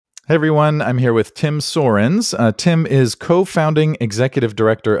Hey everyone, I'm here with Tim Soerens. Tim is co-founding executive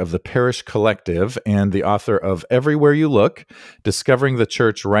director of the Parish Collective and the author of Everywhere You Look, Discovering the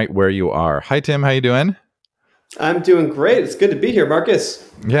Church Right Where You Are. Hi Tim, how you doing? I'm doing great. It's good to be here,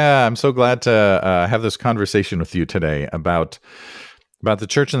 Marcus. Yeah, I'm so glad to have this conversation with you today about the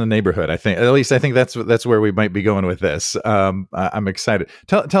church in the neighborhood. I think that's where we might be going with this. I'm excited.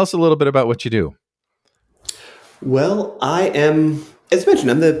 Tell us a little bit about what you do. Well, I am, as mentioned,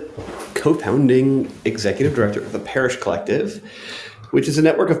 I'm the co-founding executive director of the Parish Collective, which is a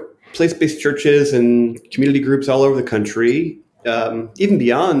network of place-based churches and community groups all over the country, even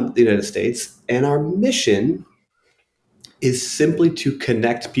beyond the United States. And our mission is simply to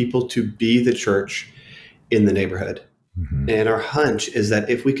connect people to be the church in the neighborhood. Mm-hmm. And our hunch is that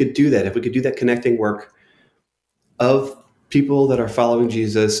if we could do that connecting work of people that are following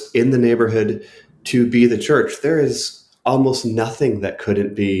Jesus in the neighborhood to be the church, there is almost nothing that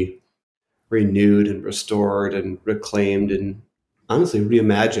couldn't be renewed and restored and reclaimed and honestly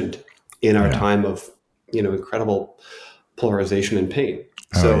reimagined in our time of, incredible polarization and pain.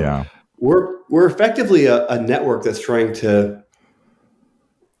 We're effectively a network that's trying to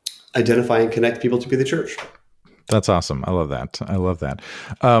identify and connect people to be the church. That's awesome. I love that.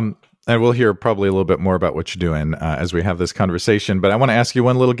 And we'll hear probably a little bit more about what you're doing as we have this conversation. But I want to ask you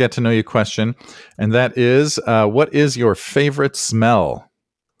one little get to know you question. And that is, what is your favorite smell?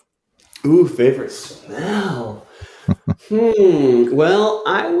 Ooh, favorite smell. Well,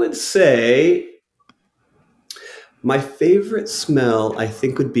 I would say my favorite smell, I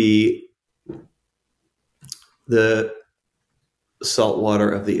think, would be the salt water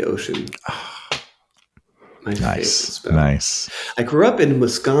of the ocean. My favorite smell. Nice. I grew up in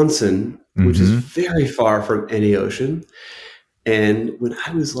Wisconsin, which is very far from any ocean. And when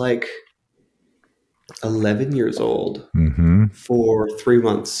I was like 11 years old, for 3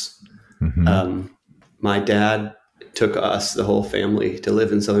 months, my dad took us, the whole family, to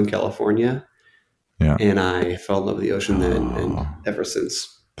live in Southern California. Yeah. And I fell in love with the ocean then, and ever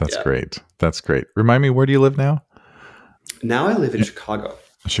since. That's great. That's great. Remind me, where do you live now? Now I live in Chicago.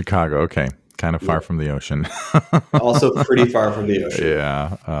 Chicago, okay. Kind of far from the ocean. Also pretty far from the ocean.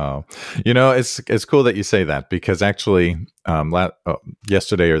 Yeah. It's cool that you say that, because actually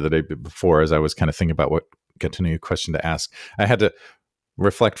yesterday or the day before, as I was kind of thinking about what get to know you question to ask, I had to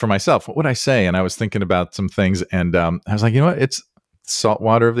reflect for myself. What would I say? And I was thinking about some things, and I was like, it's salt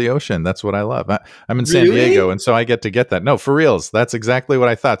water of the ocean. That's what I love. I'm in San Diego, and so I get that. No, for reals. That's exactly what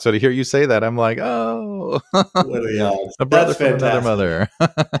I thought. So to hear you say that, I'm like, oh, what are the odds? A brother from another mother.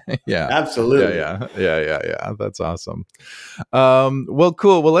 Yeah, absolutely. Yeah. That's awesome. Well,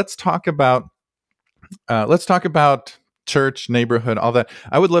 cool. Well, let's talk about church, neighborhood, all that.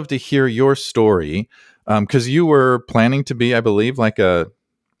 I would love to hear your story, because you were planning to be, I believe, like a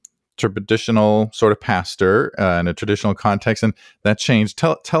traditional sort of pastor in a traditional context, and that changed.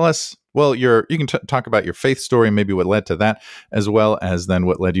 Tell us. Well, you can talk about your faith story, maybe what led to that, as well as then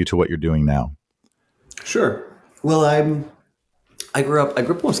what led you to what you're doing now. Sure. Well, I grew up in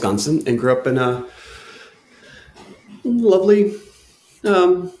Wisconsin and grew up in a lovely,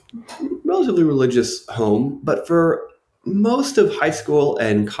 relatively religious home. But for most of high school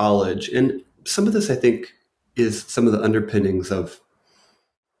and college, and some of this, I think, is some of the underpinnings of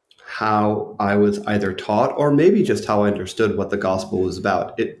how I was either taught or maybe just how I understood what the gospel was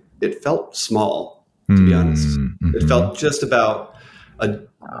about. It felt small, to be honest. It felt just about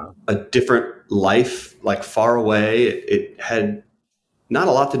a different life, like far away. It had not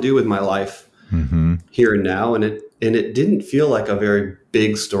a lot to do with my life here and now, and it didn't feel like a very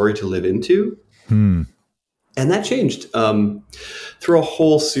big story to live into. And that changed through a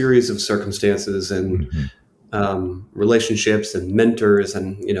whole series of circumstances and relationships and mentors,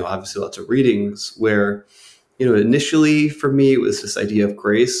 and obviously lots of readings where initially for me it was this idea of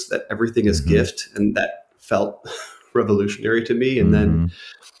grace, that everything is gift, and that felt revolutionary to me. And then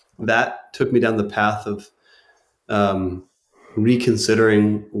that took me down the path of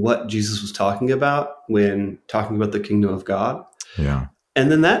reconsidering what Jesus was talking about when talking about the kingdom of God. Yeah.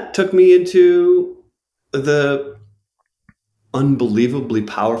 And then that took me into the unbelievably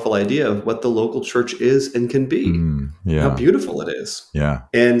powerful idea of what the local church is and can be. How beautiful it is. Yeah.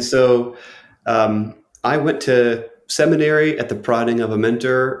 And so I went to seminary at the prodding of a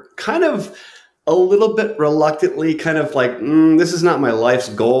mentor, kind of a little bit reluctantly, kind of like, this is not my life's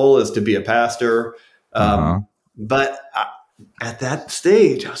goal, is to be a pastor. But at that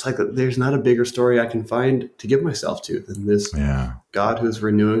stage, I was like, there's not a bigger story I can find to give myself to than this God who's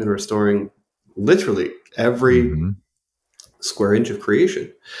renewing and restoring literally every square inch of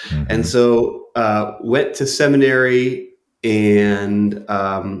creation. And so went to seminary And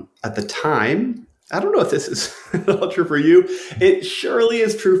at the time, I don't know if this is at all true for you. It surely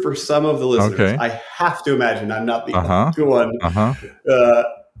is true for some of the listeners. Okay. I have to imagine I'm not the Uh-huh. only one Uh-huh. uh,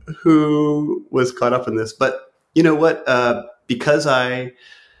 who was caught up in this. But you know what? Because I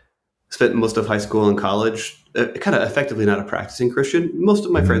spent most of high school and college kind of effectively not a practicing Christian, most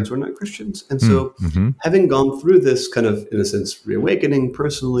of my Mm-hmm. friends were not Christians. And so Mm-hmm. having gone through this kind of, in a sense, reawakening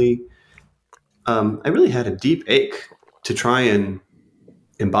personally, I really had a deep ache to try and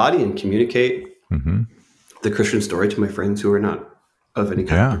embody and communicate Mm-hmm. the Christian story to my friends who are not of any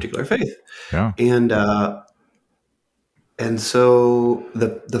kind of Yeah. particular faith. Yeah. And so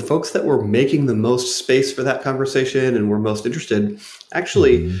the folks that were making the most space for that conversation and were most interested,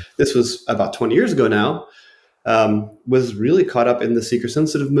 actually, Mm-hmm. this was about 20 years ago now, was really caught up in the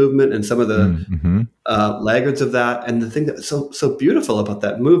seeker-sensitive movement and some of the Mm-hmm. laggards of that. And the thing that was so beautiful about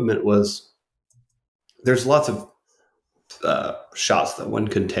that movement was there's lots of shots that one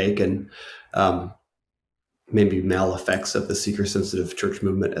can take and maybe mal effects of the seeker-sensitive church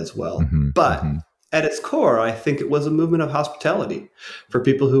movement as well. Mm-hmm. But Mm-hmm. at its core, I think it was a movement of hospitality for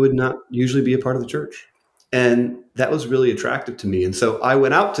people who would not usually be a part of the church. And that was really attractive to me. And so I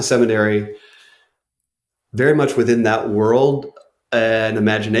went out to seminary very much within that world and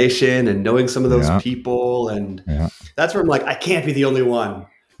imagination and knowing some of those people. And that's where I'm like, I can't be the only one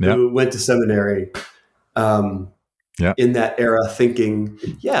who went to seminary in that era thinking,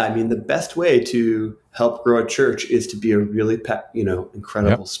 the best way to help grow a church is to be a really,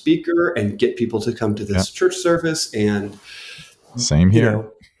 incredible speaker and get people to come to this church service. And same here.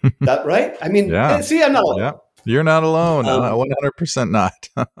 That right? I mean, see, I'm not alone. Yeah. You're not alone. 100% not.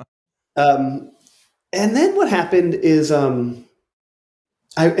 And then what happened is, I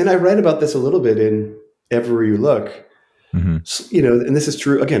write about this a little bit in Everywhere You Look. Mm-hmm. So, and this is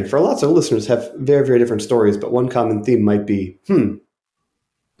true again for lots of listeners have very, very different stories, but one common theme might be,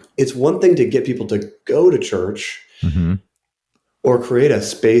 it's one thing to get people to go to church or create a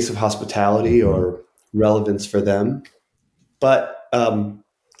space of hospitality or relevance for them. But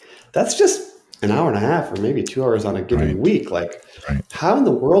that's just an hour and a half or maybe 2 hours on a given week. Like, how in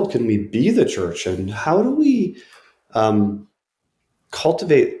the world can we be the church? And how do we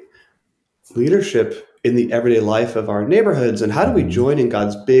cultivate leadership in the everyday life of our neighborhoods? And how do we join in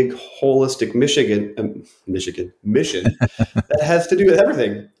God's big holistic mission that has to do with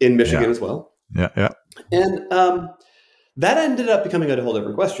everything in Michigan as well? Yeah. And that ended up becoming a whole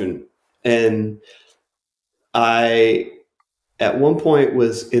different question. And I, at one point,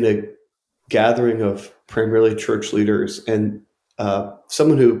 was in a gathering of primarily church leaders and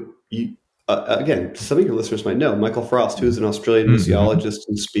someone who, again, some of your listeners might know, Michael Frost, who is an Australian missiologist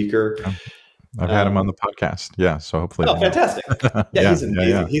and speaker. I've had him on the podcast. Yeah. So hopefully. Oh, fantastic. He's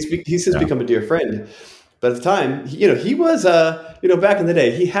amazing. He's since become a dear friend. But at the time, he was, back in the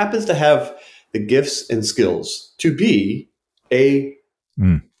day, he happens to have the gifts and skills to be a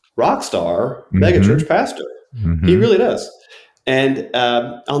rock star mega church pastor. He really does. And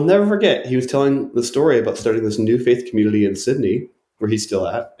I'll never forget, he was telling the story about starting this new faith community in Sydney, where he's still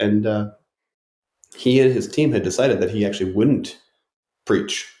at. And he and his team had decided that he actually wouldn't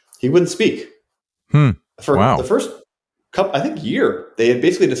preach. He wouldn't speak. For the first couple, I think, year, they had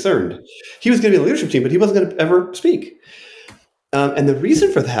basically discerned he was going to be on the leadership team, but he wasn't going to ever speak. And the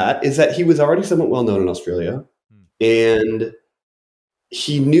reason for that is that he was already somewhat well known in Australia, and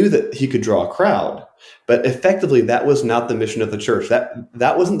he knew that he could draw a crowd. But effectively, that was not the mission of the church.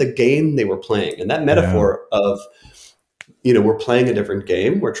 That wasn't the game they were playing. And that metaphor of, we're playing a different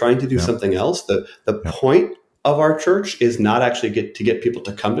game. We're trying to do something else. The point of our church is not actually to get people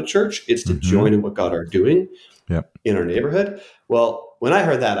to come to church. It's to join in what God are doing in our neighborhood. Well, when I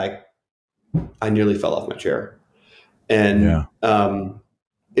heard that, I nearly fell off my chair. And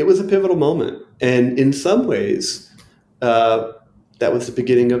it was a pivotal moment. And in some ways, that was the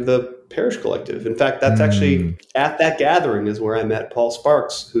beginning of the Parish Collective. In fact, that's actually at that gathering is where I met Paul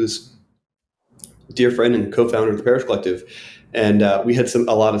Sparks, who's a dear friend and co-founder of the Parish Collective. And we had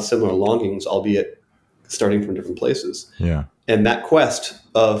a lot of similar longings, albeit starting from different places. Yeah. And that quest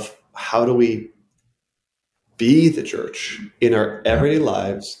of how do we be the church in our everyday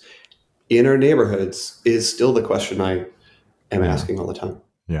lives, in our neighborhoods, is still the question I am asking all the time.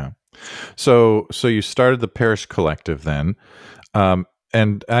 Yeah. So you started the Parish Collective then.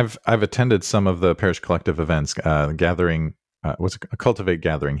 And I've attended some of the Parish Collective events, gathering, what's a Cultivate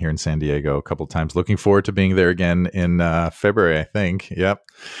gathering here in San Diego a couple of times. Looking forward to being there again in February, I think. Yep.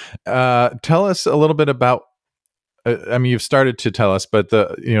 Tell us a little bit about. You've started to tell us, but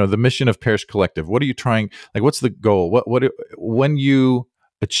the mission of Parish Collective. What are you trying? Like, what's the goal? What when you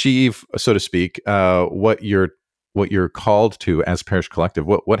achieve, so to speak, what you're what you're called to as Parish Collective,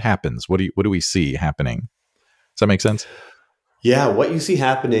 what happens? What do we see happening? Does that make sense? Yeah, what you see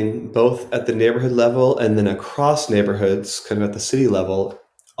happening both at the neighborhood level and then across neighborhoods, kind of at the city level,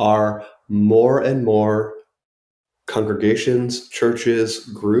 are more and more congregations, churches,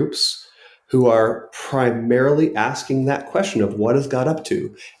 groups who are primarily asking that question of what is God up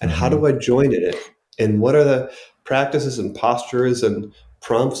to and how do I join in it? And what are the practices and postures and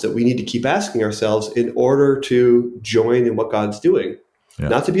prompts that we need to keep asking ourselves in order to join in what God's doing? Yeah.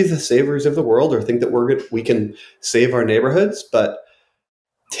 Not to be the saviors of the world or think that we can save our neighborhoods, but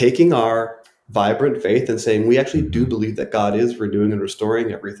taking our vibrant faith and saying we actually do believe that God is renewing and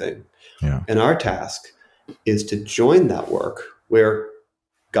restoring everything. Yeah. And our task is to join that work where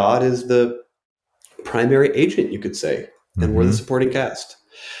God is the primary agent, you could say, and we're the supporting cast.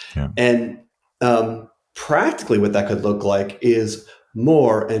 Yeah. And practically what that could look like is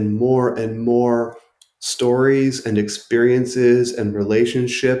more and more and more stories and experiences and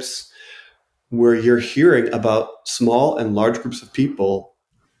relationships where you're hearing about small and large groups of people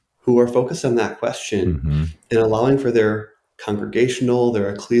who are focused on that question and allowing for their congregational,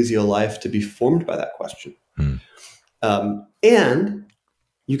 their ecclesial life to be formed by that question. And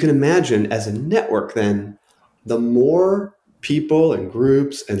you can imagine as a network, then, the more people and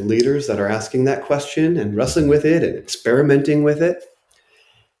groups and leaders that are asking that question and wrestling with it and experimenting with it,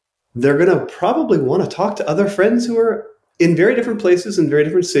 they're going to probably want to talk to other friends who are in very different places, in very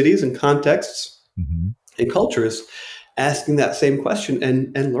different cities and contexts and cultures, asking that same question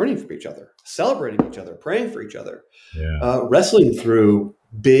and learning from each other, celebrating each other, praying for each other, wrestling through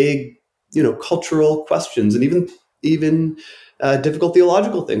big, cultural questions and even difficult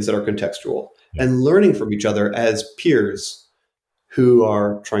theological things that are contextual, and learning from each other as peers who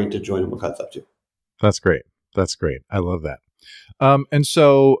are trying to join in what God's up to. That's great. That's great. I love that. And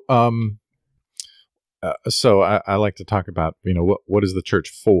so I like to talk about, what is the church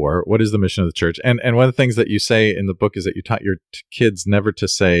for? What is the mission of the church? And one of the things that you say in the book is that you taught your kids never to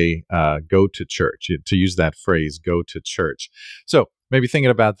say, go to church, to use that phrase, go to church. So maybe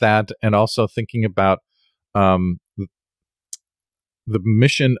thinking about that, and also thinking about the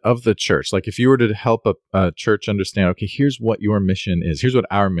mission of the church. Like if you were to help a church understand, okay, here's what your mission is, here's what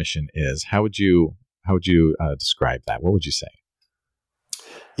our mission is, how would you describe that? What would you say?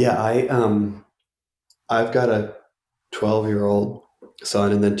 Yeah, I've got a 12-year-old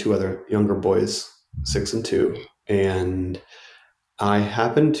son and then two other younger boys, 6 and 2. And I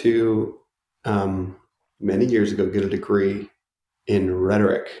happened to, many years ago, get a degree in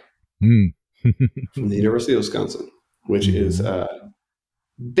rhetoric from the University of Wisconsin, which is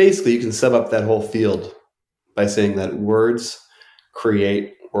basically, you can sum up that whole field by saying that words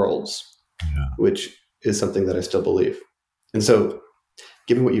create worlds, which is something that I still believe. And so,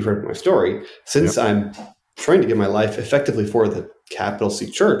 given what you've heard in my story, since I'm trying to give my life effectively for the capital C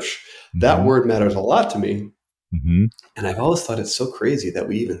church, that word matters a lot to me. And I've always thought it's so crazy that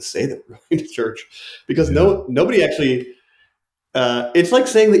we even say that we're going to church, because nobody actually, it's like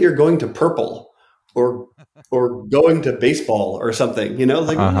saying that you're going to purple or going to baseball or something, you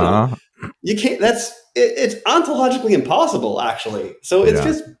can't, it's ontologically impossible, actually. So it's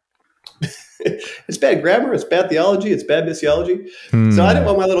just, it's bad grammar, it's bad theology, it's bad missiology. So I didn't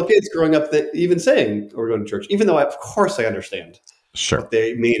want my little kids growing up even saying we're going to church, even though of course I understand what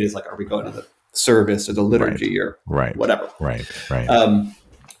they mean is like, are we going to the service or the liturgy or whatever. Right.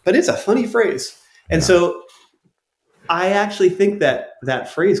 But it's a funny phrase. And so I actually think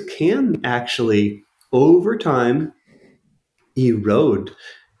that phrase can actually, over time, erode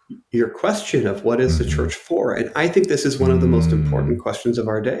your question of what is the church for. And I think this is one of the most important questions of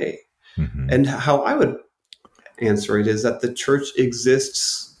our day. And how I would answer it is that the church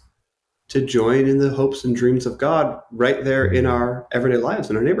exists to join in the hopes and dreams of God right there in our everyday lives,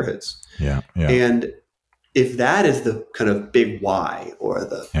 in our neighborhoods. And if that is the kind of big why or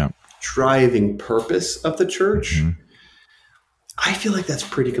the driving purpose of the church, I feel like that's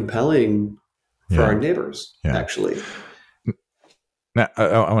pretty compelling for our neighbors, actually. Now,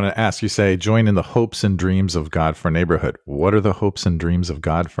 I want to ask, you say, join in the hopes and dreams of God for our neighborhood. What are the hopes and dreams of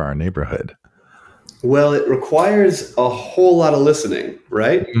God for our neighborhood? Well, it requires a whole lot of listening,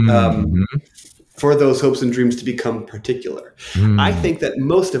 right? For those hopes and dreams to become particular. I think that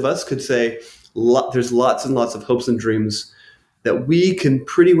most of us could say there's lots and lots of hopes and dreams that we can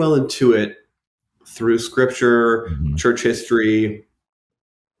pretty well intuit through scripture, church history,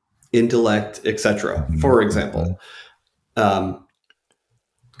 intellect, etc. For example,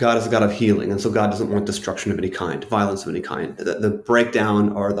 God is a God of healing, and so God doesn't want destruction of any kind, violence of any kind, the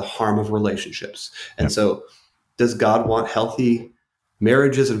breakdown or the harm of relationships. And so does God want healthy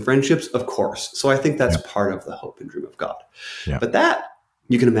marriages and friendships, of course. So I think that's Yeah. part of the hope and dream of God. Yeah. But that,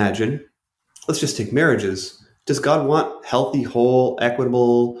 you can imagine, let's just take marriages. Does God want healthy, whole,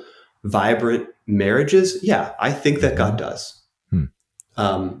 equitable, vibrant marriages? Yeah, I think that God does. Hmm.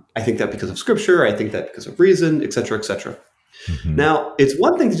 I think that because of Scripture. I think that because of reason, et cetera, et cetera. Mm-hmm. Now, it's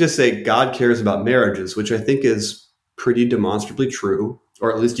one thing to just say God cares about marriages, which I think is pretty demonstrably true,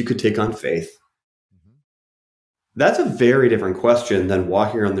 or at least you could take on faith. That's a very different question than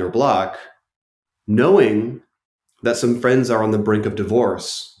walking around their block knowing that some friends are on the brink of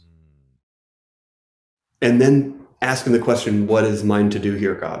divorce and then asking the question, what is mine to do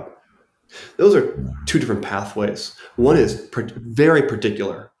here, God? Those are two different pathways. One is very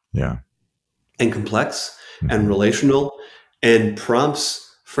particular and complex and relational and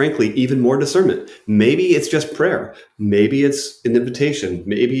prompts, frankly, even more discernment. Maybe it's just prayer. Maybe it's an invitation.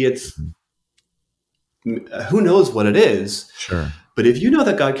 Maybe it's, who knows what it is. Sure. But if you know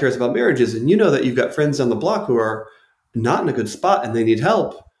that God cares about marriages and you know that you've got friends on the block who are not in a good spot and they need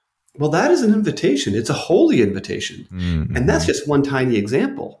help, well, that is an invitation. It's a holy invitation. Mm-hmm. And that's just one tiny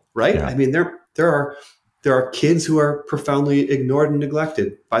example, right? Yeah. I mean, there are kids who are profoundly ignored and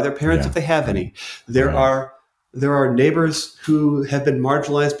neglected by their parents if they have any. There are neighbors who have been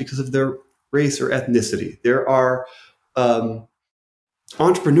marginalized because of their race or ethnicity. There are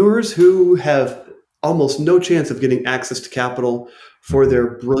entrepreneurs who have almost no chance of getting access to capital for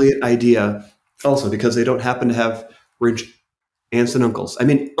their brilliant idea, also because they don't happen to have rich aunts and uncles. I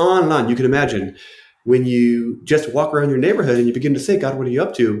mean, on and on. You can imagine when you just walk around your neighborhood and you begin to say, God, what are you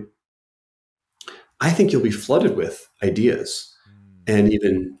up to? I think you'll be flooded with ideas and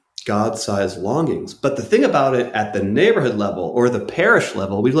even God-sized longings. But the thing about it at the neighborhood level or the parish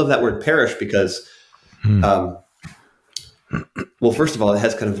level, we love that word parish because, well, first of all, it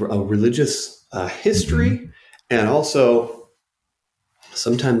has kind of a religious history. And also,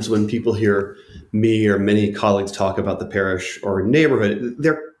 sometimes when people hear me or many colleagues talk about the parish or neighborhood,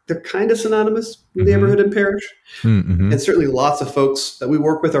 they're kind of synonymous, neighborhood and parish. And certainly lots of folks that we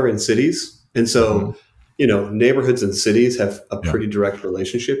work with are in cities. And so, you know, neighborhoods and cities have a pretty direct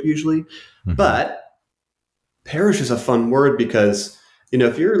relationship usually. But parish is a fun word because, you know,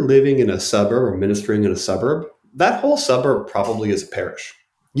 if you're living in a suburb or ministering in a suburb, that whole suburb probably is a parish.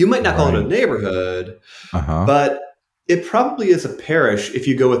 You might not call it a neighborhood, but it probably is a parish if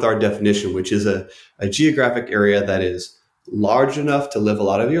you go with our definition, which is a geographic area that is large enough to live a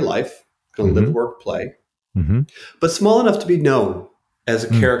lot of your life, going to live, work, play, but small enough to be known as a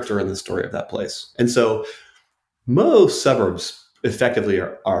character in the story of that place. And so most suburbs effectively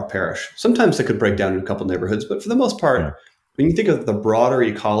are a parish. Sometimes it could break down in a couple neighborhoods, but for the most part, when you think of the broader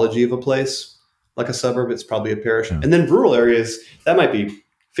ecology of a place, like a suburb, it's probably a parish. And then rural areas, that might be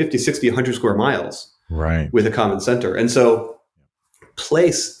 50, 60, 100 square miles with a common center. And so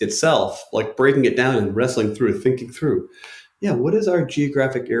place itself, like breaking it down and wrestling through, thinking through, what is our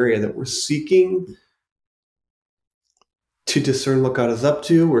geographic area that we're seeking to discern what God is up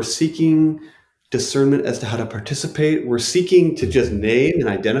to? We're seeking discernment as to how to participate. We're seeking to just name and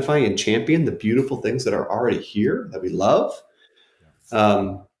identify and champion the beautiful things that are already here that we love.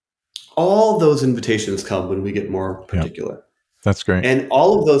 All those invitations come when we get more particular. That's great. And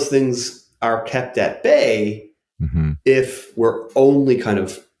all of those things are kept at bay if we're only kind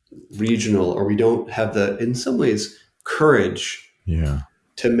of regional or we don't have the, in some ways, courage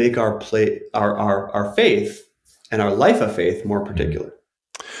to make our faith and our life of faith more particular.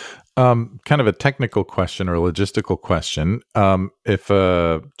 Kind of a technical question or a logistical question. If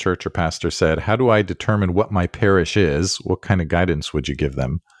a church or pastor said, how do I determine what my parish is? What kind of guidance would you give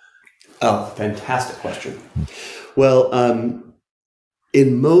them? Oh, fantastic question. Well,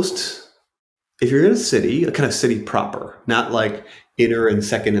 if you're in a city, a kind of city proper, not like inner and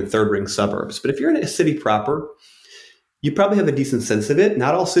second and third ring suburbs, but if you're in a city proper, you probably have a decent sense of it.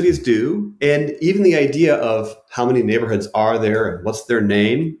 Not all cities do. And even the idea of how many neighborhoods are there and what's their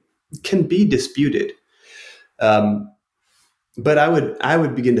name can be disputed. But I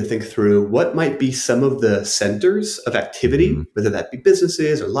would begin to think through what might be some of the centers of activity, whether that be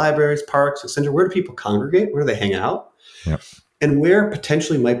businesses or libraries, parks, etc. Where do people congregate? Where do they hang out? And where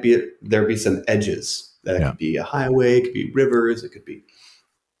potentially might there be some edges. That could be a highway, it could be rivers, it could be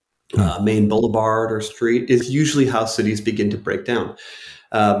main boulevard or street is usually how cities begin to break down.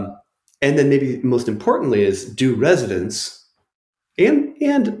 And then maybe most importantly is, do residents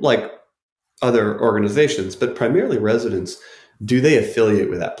and like other organizations, but primarily residents, do they affiliate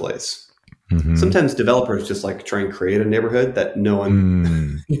with that place? Sometimes developers just like try and create a neighborhood that no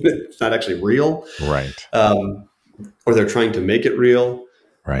one, it's not actually real. Right. Or they're trying to make it real.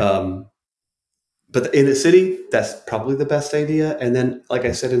 Right. but in a city, that's probably the best idea. And then, like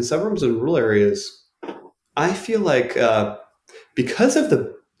I said, in suburbs and rural areas, I feel like because of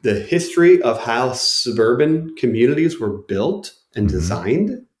the history of how suburban communities were built and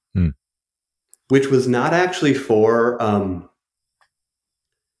designed, which was not actually for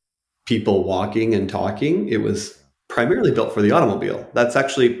people walking and talking. It was primarily built for the automobile. That's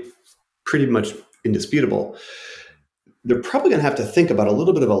actually pretty much indisputable. They're probably going to have to think about a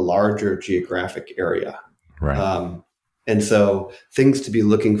little bit of a larger geographic area. Right. And so things to be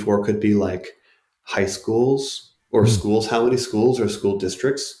looking for could be like high schools or schools. How many schools or school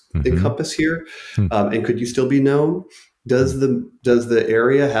districts encompass here? And could you still be known? Does the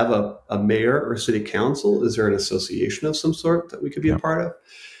area have a mayor or city council? Is there an association of some sort that we could be a part of?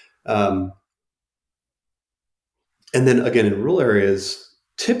 And then again, in rural areas,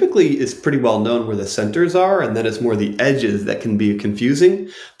 typically it's pretty well known where the centers are, and then it's more the edges that can be confusing.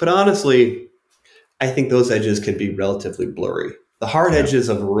 But honestly, I think those edges can be relatively blurry. The hard edges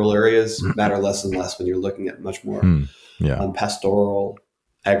of rural areas matter less and less when you're looking at much more pastoral,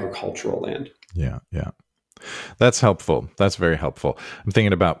 agricultural land. Yeah. That's helpful. That's very helpful. I'm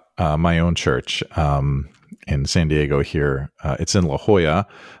thinking about my own church in San Diego here. It's in La Jolla,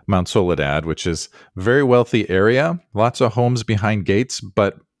 Mount Soledad, which is a very wealthy area. Lots of homes behind gates,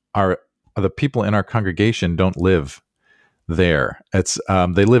 but the people in our congregation don't live there. It's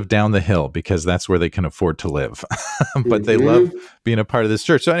they live down the hill because that's where they can afford to live. But they love being a part of this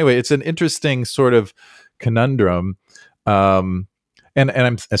church. So anyway, it's an interesting sort of conundrum. And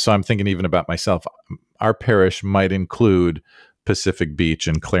I'm thinking even about myself. Our parish might include Pacific Beach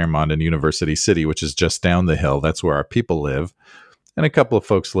and Claremont and University City, which is just down the hill. That's where our people live. And a couple of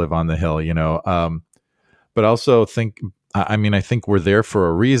folks live on the hill, but also I think we're there for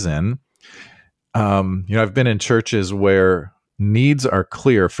a reason. I've been in churches where needs are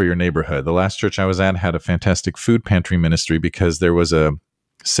clear for your neighborhood. The last church I was at had a fantastic food pantry ministry because there was a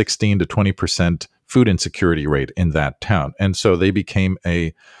 16 to 20% food insecurity rate in that town. And so they became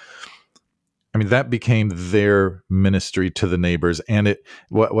that became their ministry to the neighbors. And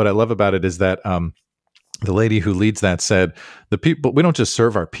what I love about it is that the lady who leads that said, the people, we don't just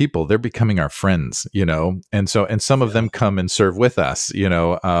serve our people, they're becoming our friends, and some of them come and serve with us,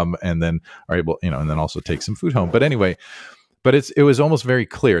 and then are able, and then also take some food home. But anyway, it was almost very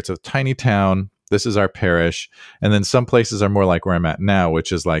clear. It's a tiny town. This is our parish. And then some places are more like where I'm at now,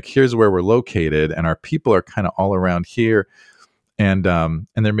 which is like, here's where we're located and our people are kind of all around here. And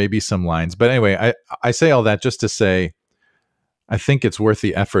there may be some lines, but anyway, I say all that just to say, I think it's worth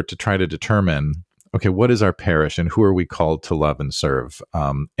the effort to try to determine, okay, what is our parish and who are we called to love and serve?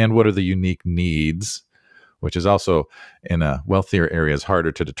 And what are the unique needs, which is also in a wealthier areas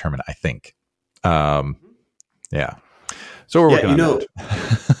harder to determine, I think. Yeah. So we're working on that.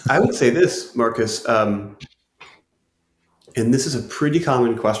 I would say this, Marcus, and this is a pretty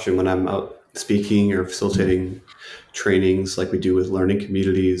common question when I'm out speaking or facilitating trainings like we do with learning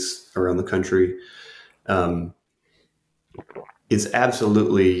communities around the country. It's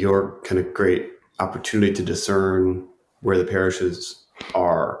absolutely your kind of great opportunity to discern where the parishes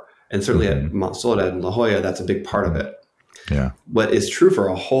are. And certainly at Mount Soledad and La Jolla, that's a big part of it. Yeah. What is true for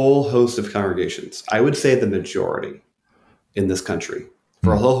a whole host of congregations, I would say the majority in this country,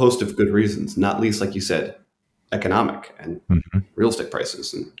 for a whole host of good reasons, not least, like you said, economic and real estate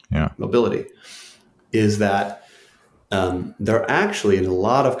prices and mobility, is that there are actually, in a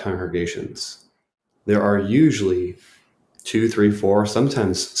lot of congregations, there are usually 2, 3, 4,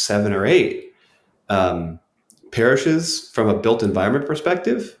 sometimes 7 or 8 parishes from a built environment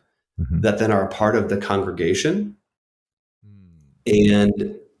perspective that then are a part of the congregation.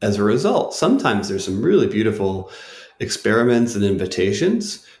 And as a result, sometimes there's some really beautiful experiments and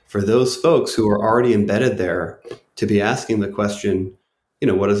invitations for those folks who are already embedded there to be asking the question,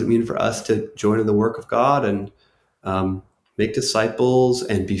 what does it mean for us to join in the work of God and make disciples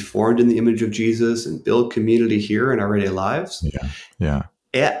and be formed in the image of Jesus and build community here in our everyday lives? Yeah.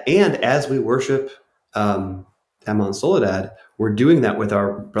 And as we worship at Mount Soledad, we're doing that with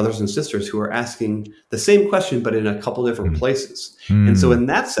our brothers and sisters who are asking the same question, but in a couple different places. And so in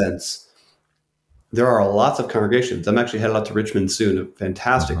that sense, there are lots of congregations. I'm actually headed out to Richmond soon, a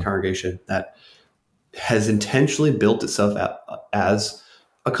fantastic congregation that has intentionally built itself as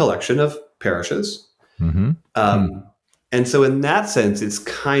a collection of parishes. And so in that sense, it's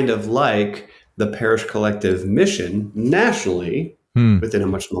kind of like the parish collective mission nationally within a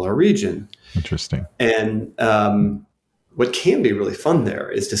much smaller region. Interesting. And what can be really fun there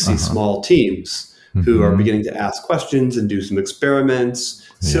is to see small teams who are beginning to ask questions and do some experiments,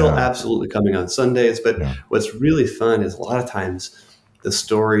 still absolutely coming on Sundays. But what's really fun is a lot of times the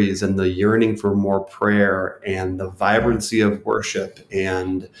stories and the yearning for more prayer and the vibrancy of worship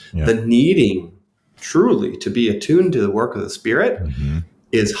and the needing truly to be attuned to the work of the Spirit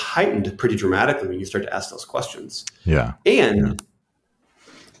is heightened pretty dramatically when you start to ask those questions. And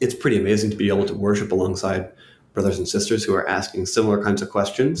it's pretty amazing to be able to worship alongside brothers and sisters who are asking similar kinds of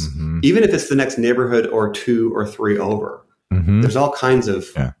questions, even if it's the next neighborhood or 2 or 3 over. There's all kinds of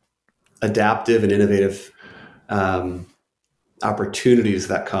adaptive and innovative opportunities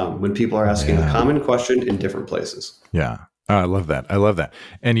that come when people are asking a common question in different places. Yeah. Oh, I love that. I love that.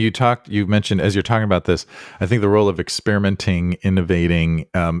 And you mentioned, as you're talking about this, I think the role of experimenting, innovating,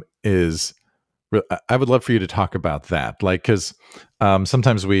 I would love for you to talk about that. Like, because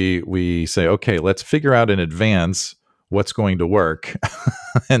sometimes we say, okay, let's figure out in advance what's going to work.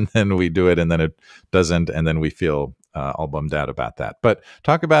 And then we do it and then it doesn't. And then we feel all bummed out about that. But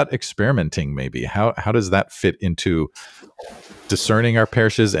talk about experimenting, maybe. How does that fit into discerning our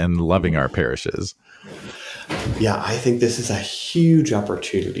parishes and loving our parishes? Yeah, I think this is a huge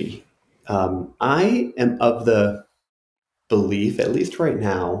opportunity. I am of the belief, at least right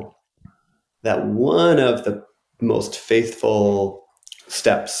now, that one of the most faithful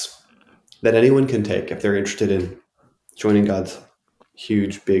steps that anyone can take if they're interested in joining God's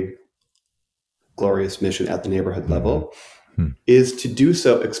huge, big, glorious mission at the neighborhood level is to do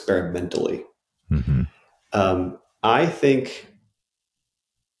so experimentally. I think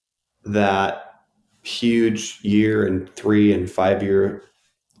that huge year and 3 and 5 year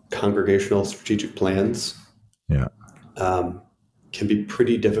congregational strategic plans can be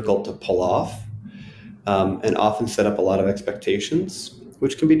pretty difficult to pull off, and often set up a lot of expectations,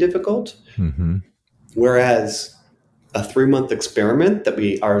 which can be difficult. Whereas a 3-month experiment that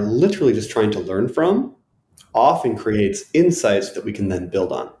we are literally just trying to learn from often creates insights that we can then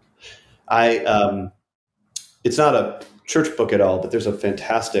build on. It's not a church book at all, but there's a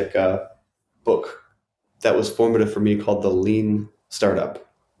fantastic book that was formative for me called The Lean Startup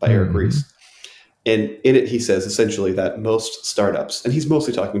by Eric Ries. And in it, he says essentially that most startups, and he's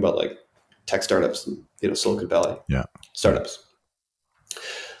mostly talking about like tech startups and Silicon Valley startups,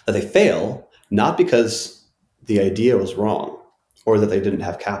 that they fail not because the idea was wrong or that they didn't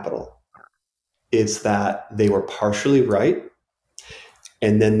have capital. It's that they were partially right,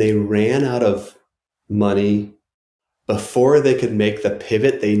 and then they ran out of money before they could make the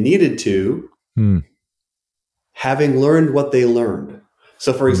pivot they needed to, having learned what they learned.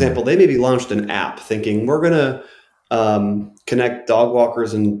 So, for example, they maybe launched an app thinking, we're going to connect dog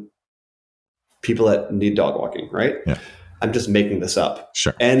walkers and people that need dog walking, right? I'm just making this up.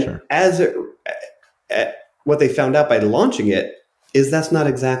 What they found out by launching it is that's not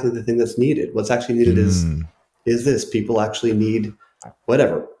exactly the thing that's needed. What's actually needed is this. People actually need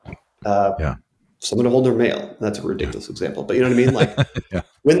whatever. Someone to hold their mail. That's a ridiculous example, but you know what I mean? Like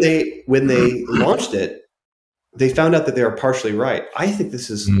when they launched it, they found out that they were partially right. I think this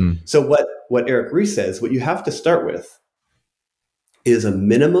is so. What Eric Ries says, what you have to start with is a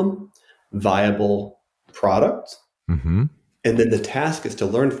minimum viable product, and then the task is to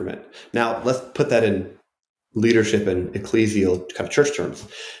learn from it. Now, let's put that in leadership and ecclesial kind of church terms.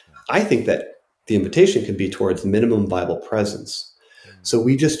 I think that the invitation can be towards minimum viable presence. So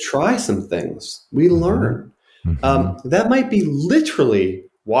we just try some things. We learn. That might be literally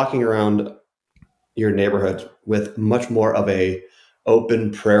walking around your neighborhood with much more of a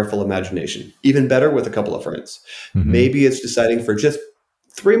open, prayerful imagination. Even better, with a couple of friends. Maybe it's deciding for just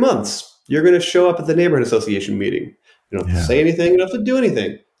 3 months, you're going to show up at the neighborhood association meeting. You don't have to say anything. You don't have to do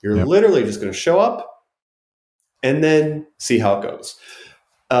anything. You're literally just going to show up and then see how it goes.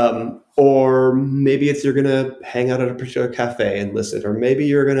 Or maybe it's you're going to hang out at a particular cafe and listen, or maybe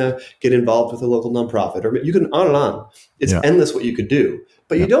you're going to get involved with a local nonprofit, or you can on and on. It's endless what you could do,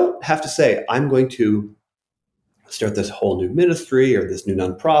 but you don't have to say, I'm going to start this whole new ministry or this new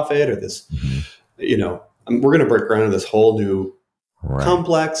nonprofit or this, we're going to break ground in this whole new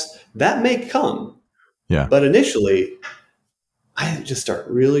complex. That may come. But initially, I just start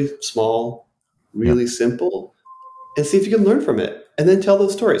really small, really simple, and see if you can learn from it, and then tell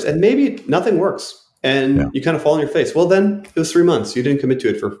those stories. And maybe nothing works, and you kind of fall on your face. Well, then it was 3 months. You didn't commit to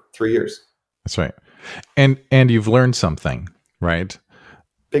it for 3 years. That's right. And you've learned something, right?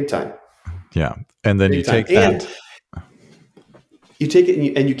 Big time. Yeah. And then you take that. And you take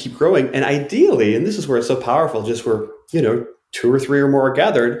it and you keep growing. And ideally, and this is where it's so powerful, just where, 2 or 3 or more are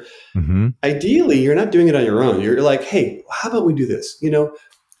gathered. Ideally, you're not doing it on your own. You're like, hey, how about we do this?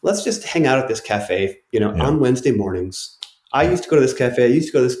 Let's just hang out at this cafe, on Wednesday mornings. I used to go to this cafe. I used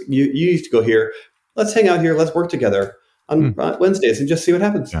to go to this. You used to go here. Let's hang out here. Let's work together on Wednesdays and just see what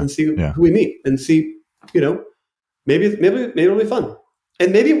happens and see who we meet and see, maybe it'll be fun.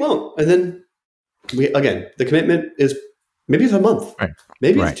 and maybe it won't. And then the commitment is maybe it's a month, Right.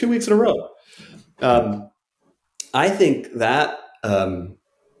 maybe it's Right. 2 weeks in a row. I think that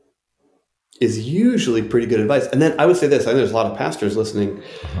is usually pretty good advice. And then I would say this: I think there's a lot of pastors listening,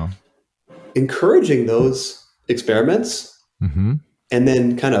 Uh-huh. encouraging those experiments, Mm-hmm. and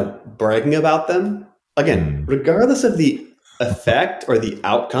then kind of bragging about them. Again, regardless of the effect or the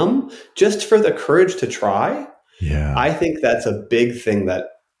outcome, just for the courage to try. Yeah. I think that's a big thing that,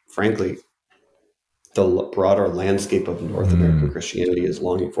 frankly, the broader landscape of North American Christianity is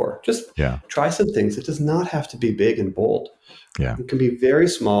longing for. Just try some things. It does not have to be big and bold. Yeah. It can be very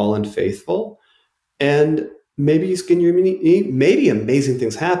small and faithful. And maybe you skin your knee, maybe amazing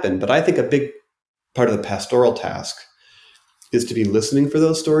things happen. But I think a big part of the pastoral task is to be listening for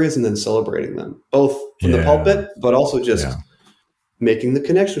those stories and then celebrating them, both from the pulpit, but also just making the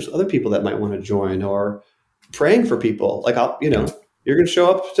connections with other people that might want to join, or praying for people. Like, you're going to show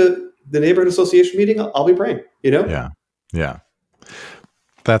up to the neighborhood association meeting. I'll be praying, Yeah. Yeah.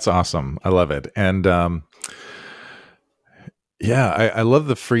 That's awesome. I love it. And, I love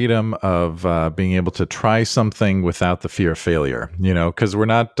the freedom of being able to try something without the fear of failure, because we're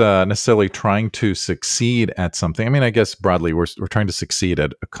not necessarily trying to succeed at something. I mean, I guess broadly, we're trying to succeed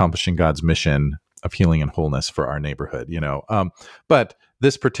at accomplishing God's mission of healing and wholeness for our neighborhood, but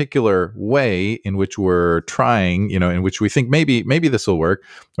this particular way in which we're trying, in which we think maybe this will work,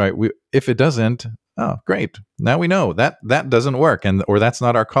 right? If it doesn't, oh, great. Now we know that doesn't work, or that's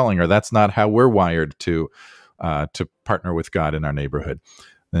not our calling, or that's not how we're wired to partner with God in our neighborhood.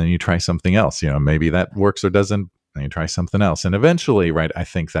 And then you try something else, maybe that works or doesn't, and you try something else. And eventually, right, I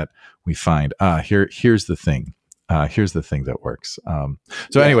think that we find, here's the thing. Here's the thing that works.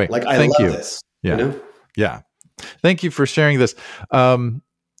 Anyway, thank you. This, yeah. Yeah. Thank you for sharing this. Maybe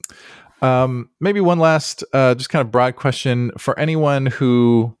one last, just kind of broad question for anyone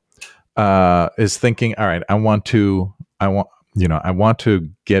who is thinking, all right, I want to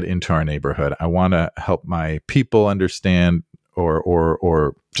get into our neighborhood. I want to help my people understand,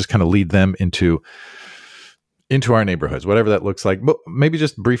 or just kind of lead them into our neighborhoods, whatever that looks like. But maybe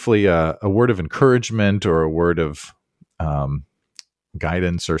just briefly, a word of encouragement or a word of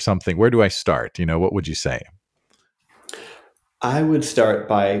guidance or something. Where do I start? What would you say? I would start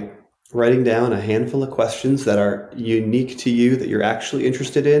by writing down a handful of questions that are unique to you, that you're actually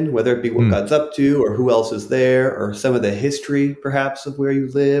interested in, whether it be what God's up to, or who else is there, or some of the history perhaps of where you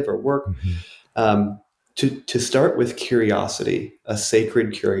live or work. To start with curiosity, a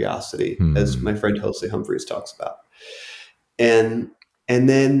sacred curiosity, as my friend Jose Humphreys talks about. And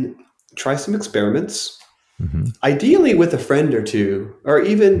then try some experiments, ideally with a friend or two, or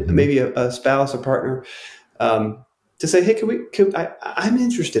even maybe a spouse, a partner, to say, hey, I'm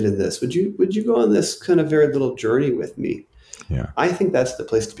interested in this. Would you go on this kind of very little journey with me? Yeah. I think that's the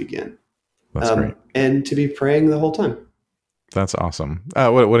place to begin. That's great. And to be praying the whole time. That's awesome.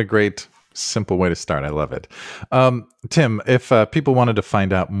 What a great, simple way to start. I love it. Tim, if people wanted to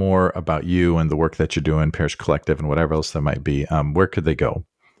find out more about you and the work that you're doing, Parish Collective, and whatever else there might be, where could they go?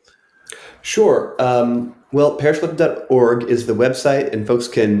 Sure. Well, parishcollective.org is the website, and folks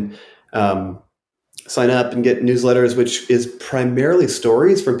can sign up and get newsletters, which is primarily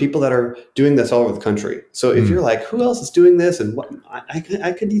stories from people that are doing this all over the country. So if you're like, who else is doing this, and what I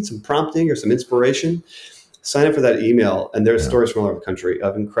could need some prompting or some inspiration, sign up for that email. And there's stories from all over the country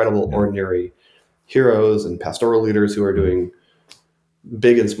of incredible, ordinary heroes and pastoral leaders who are doing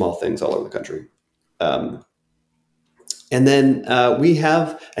big and small things all over the country. And then we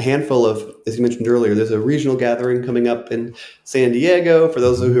have a handful of, as you mentioned earlier, there's a regional gathering coming up in San Diego for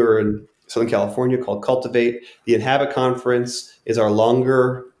those who are in Southern California called Cultivate. The Inhabit Conference is our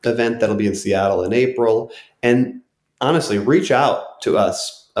longer event that'll be in Seattle in April. And honestly, reach out to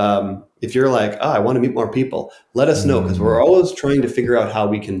us. If you're like, I want to meet more people, let us know, because we're always trying to figure out how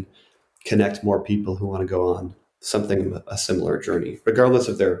we can connect more people who want to go on a similar journey, regardless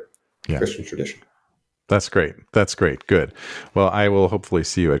of their Christian tradition. That's great. That's great. Good. Well, I will hopefully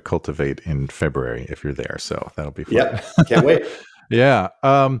see you at Cultivate in February if you're there. So that'll be fun. Yep. Can't wait. Yeah.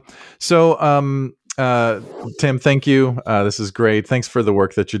 Tim, thank you. This is great. Thanks for the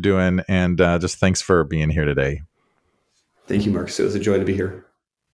work that you're doing. And just thanks for being here today. Thank you, Marcus. It was a joy to be here.